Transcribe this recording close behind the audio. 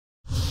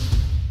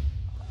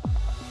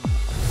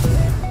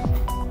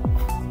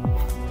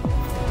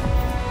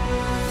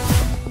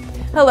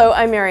Hello,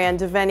 I'm Marianne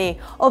Deveni.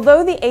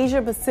 Although the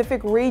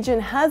Asia-Pacific region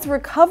has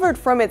recovered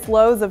from its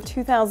lows of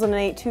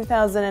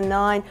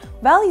 2008-2009,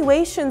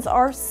 valuations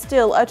are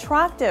still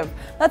attractive.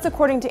 That's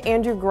according to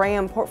Andrew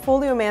Graham,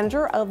 portfolio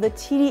manager of the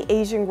TD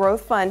Asian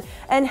Growth Fund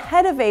and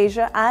head of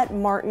Asia at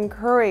Martin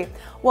Currie.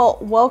 Well,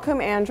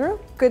 welcome, Andrew.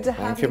 Good to have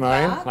you back. Thank you,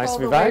 Marianne. Nice to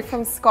be back. All the way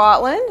from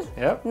Scotland.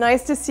 Yep.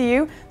 Nice to see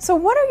you. So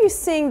what are you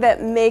seeing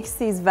that makes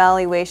these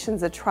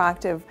valuations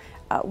attractive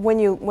when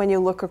you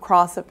look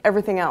across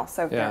everything else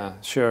out there? Yeah,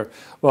 sure.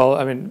 Well,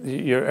 I mean,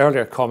 your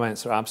earlier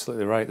comments are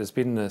absolutely right. There's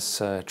been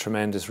this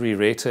tremendous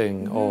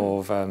re-rating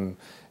of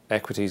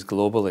equities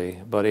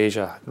globally, but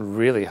Asia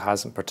really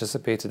hasn't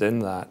participated in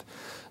that.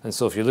 And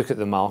so if you look at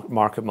the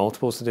market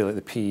multiples today, like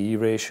the PE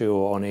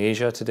ratio on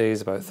Asia today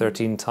is about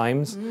 13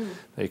 times. Now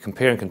you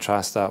compare and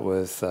contrast that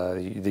with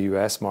the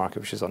US market,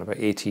 which is on about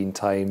 18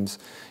 times.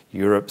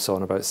 Europe's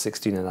on about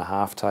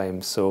 16.5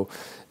 times. So,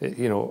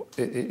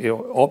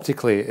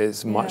 optically,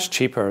 it's much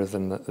cheaper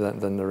than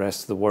the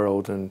rest of the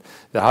world, and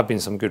there have been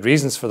some good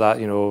reasons for that.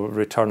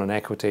 Return on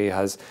equity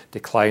has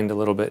declined a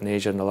little bit in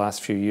Asia in the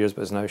last few years,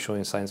 but is now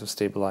showing signs of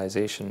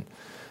stabilization.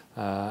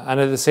 And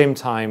at the same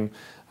time,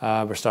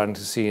 we're starting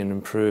to see an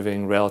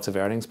improving relative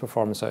earnings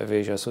performance out of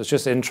Asia. So it's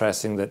just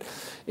interesting that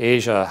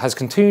Asia has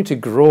continued to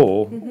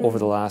grow over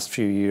the last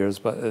few years,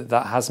 but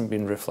that hasn't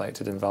been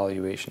reflected in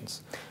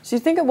valuations. Do you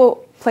think it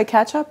will play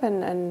catch up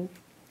and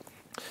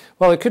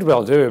Well, it could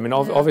well do. I mean,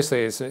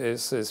 obviously,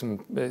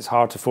 it's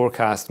hard to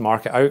forecast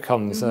market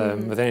outcomes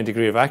with any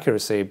degree of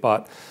accuracy,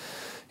 but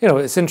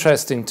it's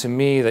interesting to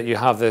me that you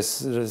have this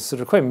sort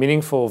of quite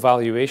meaningful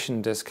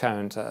valuation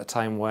discount at a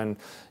time when,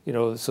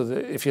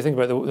 if you think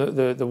about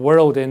the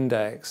world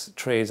index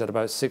trades at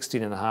about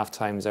 16.5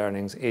 times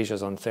earnings,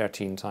 Asia's on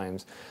 13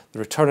 times. The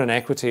return on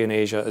equity in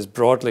Asia is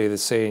broadly the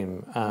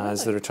same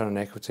as the return on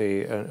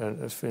equity,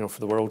 for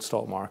the world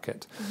stock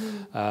market.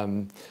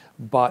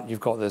 But you've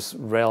got this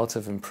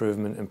relative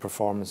improvement in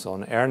performance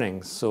on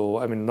earnings. So,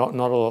 I mean, not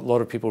a lot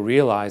of people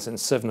realize in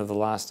 7 of the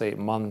last 8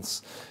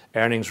 months,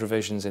 earnings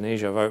revisions in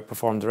Asia have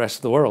outperformed the rest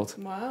of the world.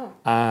 Wow.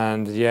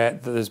 And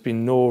yet there's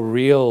been no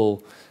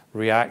real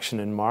reaction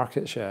in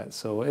markets yet.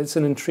 So it's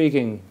an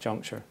intriguing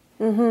juncture.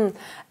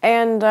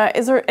 And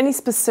is there any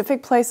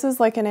specific places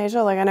like in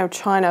Asia? Like I know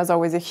China is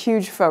always a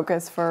huge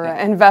focus for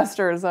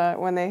investors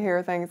when they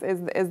hear things.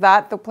 Is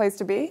that the place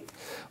to be?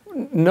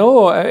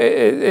 No,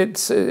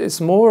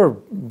 it's more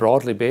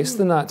broadly based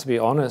than that, to be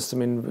honest. I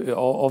mean,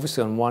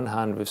 obviously on one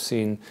hand we've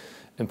seen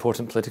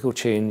important political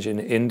change in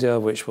India,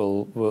 which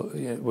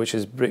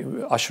is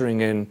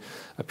ushering in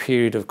a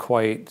period of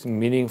quite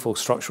meaningful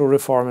structural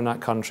reform in that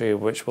country,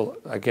 which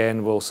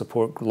will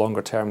support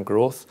longer term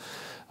growth.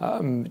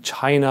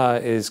 China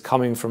is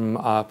coming from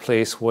a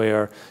place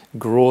where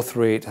growth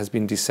rate has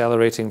been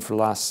decelerating for the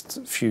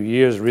last few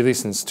years, really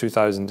since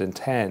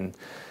 2010.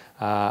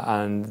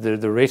 And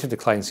the rate of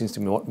decline seems to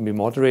be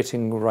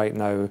moderating right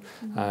now.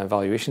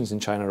 Valuations in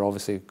China are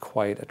obviously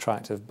quite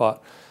attractive,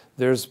 but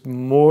there's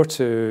more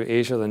to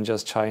Asia than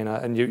just China,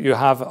 and you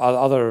have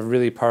other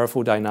really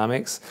powerful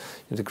dynamics,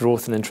 the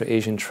growth in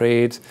intra-Asian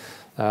trade,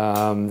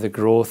 the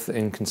growth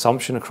in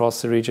consumption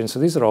across the region. So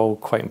these are all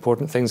quite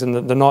important things, and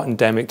they're not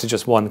endemic to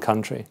just one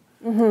country.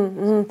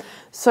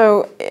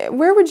 So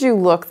where would you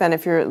look then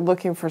if you're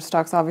looking for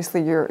stocks?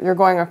 Obviously you're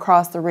going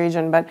across the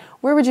region, but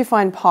where would you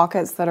find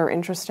pockets that are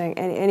interesting?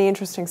 Any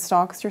interesting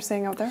stocks you're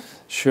seeing out there?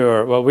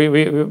 Sure. Well,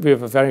 we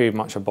have a very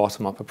much a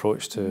bottom-up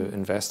approach to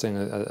investing,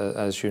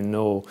 as you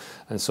know,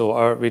 and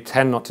so we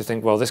tend not to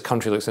think, well, this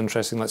country looks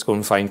interesting, let's go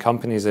and find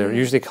companies there. It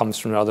usually comes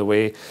from the other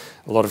way.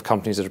 A lot of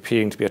companies are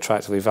appearing to be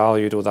attractively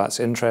valued. Oh, that's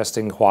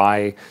interesting.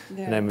 Why?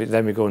 And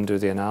then we go and do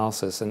the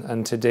analysis.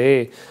 And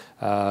today,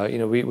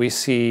 we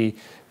see,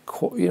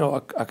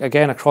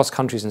 again, across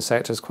countries and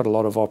sectors, quite a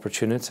lot of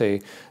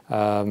opportunity.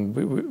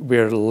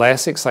 We're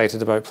less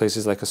excited about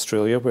places like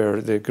Australia,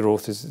 where the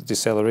growth is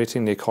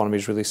decelerating, the economy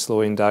is really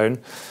slowing down,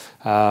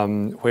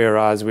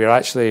 whereas we're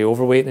actually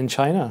overweight in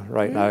China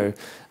right now,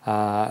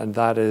 and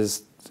that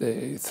is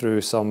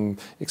through some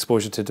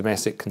exposure to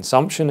domestic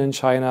consumption in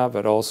China,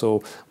 but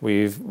also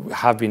we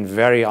have been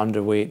very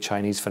underweight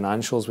Chinese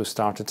financials. We've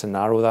started to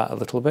narrow that a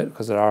little bit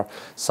because there are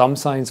some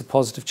signs of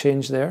positive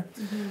change there.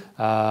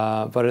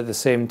 But at the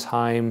same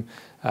time,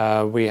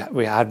 we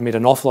had made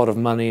an awful lot of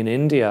money in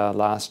India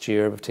last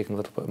year. We've taken a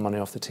little bit of money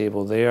off the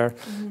table there,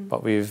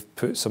 but we've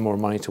put some more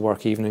money to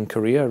work even in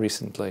Korea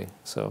recently.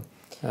 So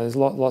there's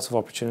lots of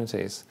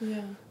opportunities.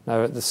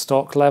 Now at the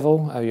stock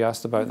level, you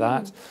asked about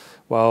that.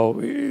 Well,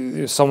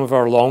 some of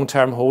our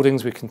long-term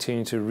holdings we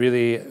continue to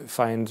really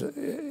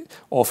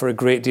offer a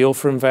great deal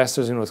for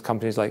investors. With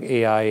companies like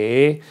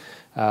AIA,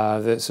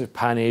 that's a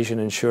pan-Asian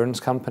insurance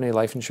company,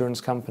 life insurance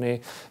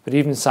company, but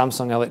even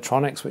Samsung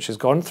Electronics, which has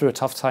gone through a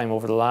tough time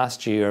over the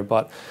last year,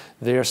 but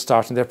their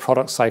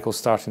product cycle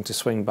starting to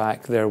swing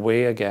back their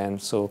way again.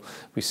 So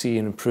we see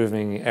an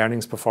improving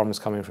earnings performance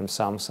coming from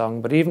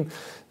Samsung, but even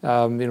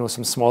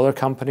Some smaller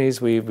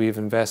companies. We've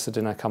invested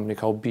in a company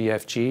called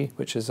BFG,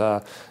 which is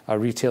a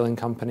retailing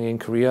company in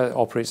Korea. It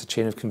operates a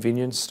chain of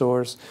convenience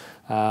stores.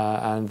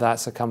 And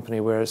that's a company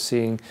where it's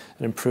seeing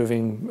an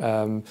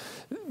improving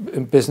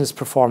business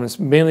performance,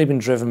 mainly been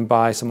driven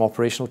by some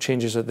operational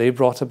changes that they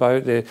brought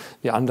about. The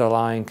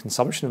underlying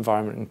consumption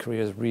environment in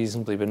Korea is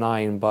reasonably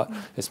benign, but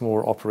it's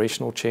more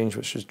operational change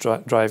which is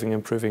driving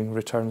improving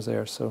returns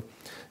there. So,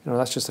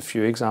 that's just a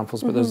few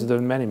examples, but there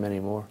are many, many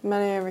more.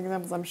 Many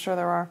examples, I'm sure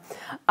there are.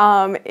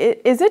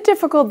 Is it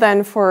difficult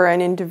then for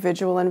an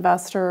individual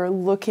investor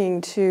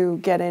looking to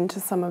get into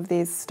some of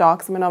these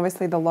stocks? I mean,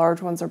 obviously the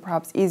large ones are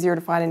perhaps easier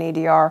to find in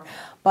ADR,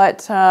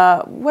 but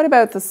what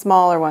about the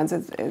smaller ones?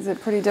 Is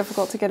it pretty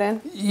difficult to get in?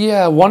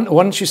 Yeah,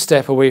 once you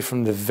step away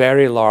from the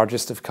very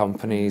largest of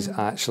companies,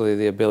 actually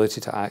the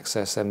ability to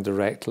access them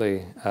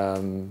directly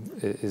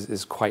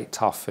is quite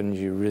tough, and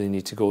you really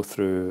need to go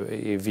through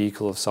a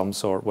vehicle of some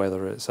sort,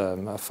 whether it's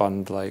a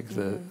fund like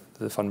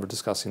the fund we're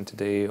discussing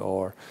today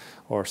or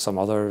some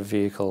other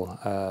vehicle.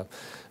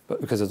 But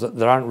because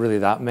there aren't really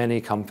that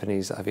many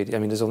companies that have ADR. I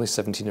mean, there's only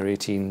 17 or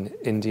 18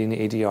 Indian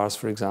ADRs,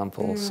 for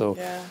example. So,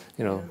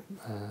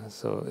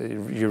 so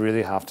you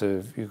really have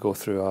to go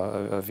through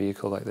a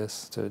vehicle like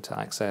this to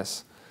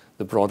access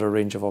the broader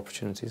range of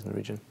opportunities in the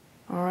region.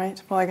 All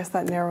right. Well, I guess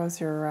that narrows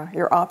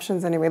your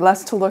options anyway.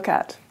 Less to look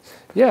at.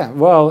 Yeah.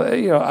 Well,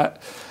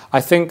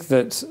 I think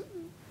that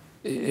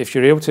if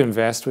you're able to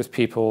invest with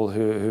people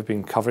who've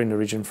been covering the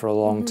region for a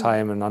long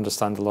time and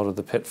understand a lot of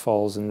the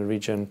pitfalls in the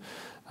region,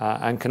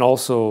 and can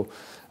also,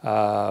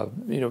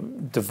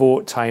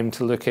 devote time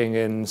to looking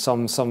in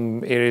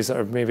some areas that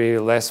are maybe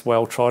less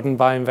well trodden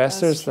by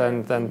investors,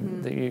 then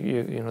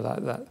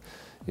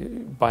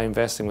by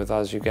investing with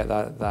us, you get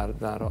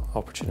that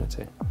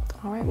opportunity.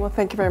 All right. Well,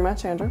 thank you very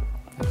much, Andrew.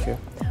 Thank you.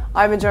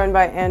 I've been joined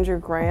by Andrew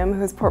Graham,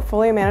 who's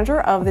portfolio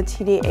manager of the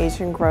TD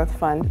Asian Growth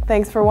Fund.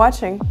 Thanks for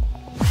watching.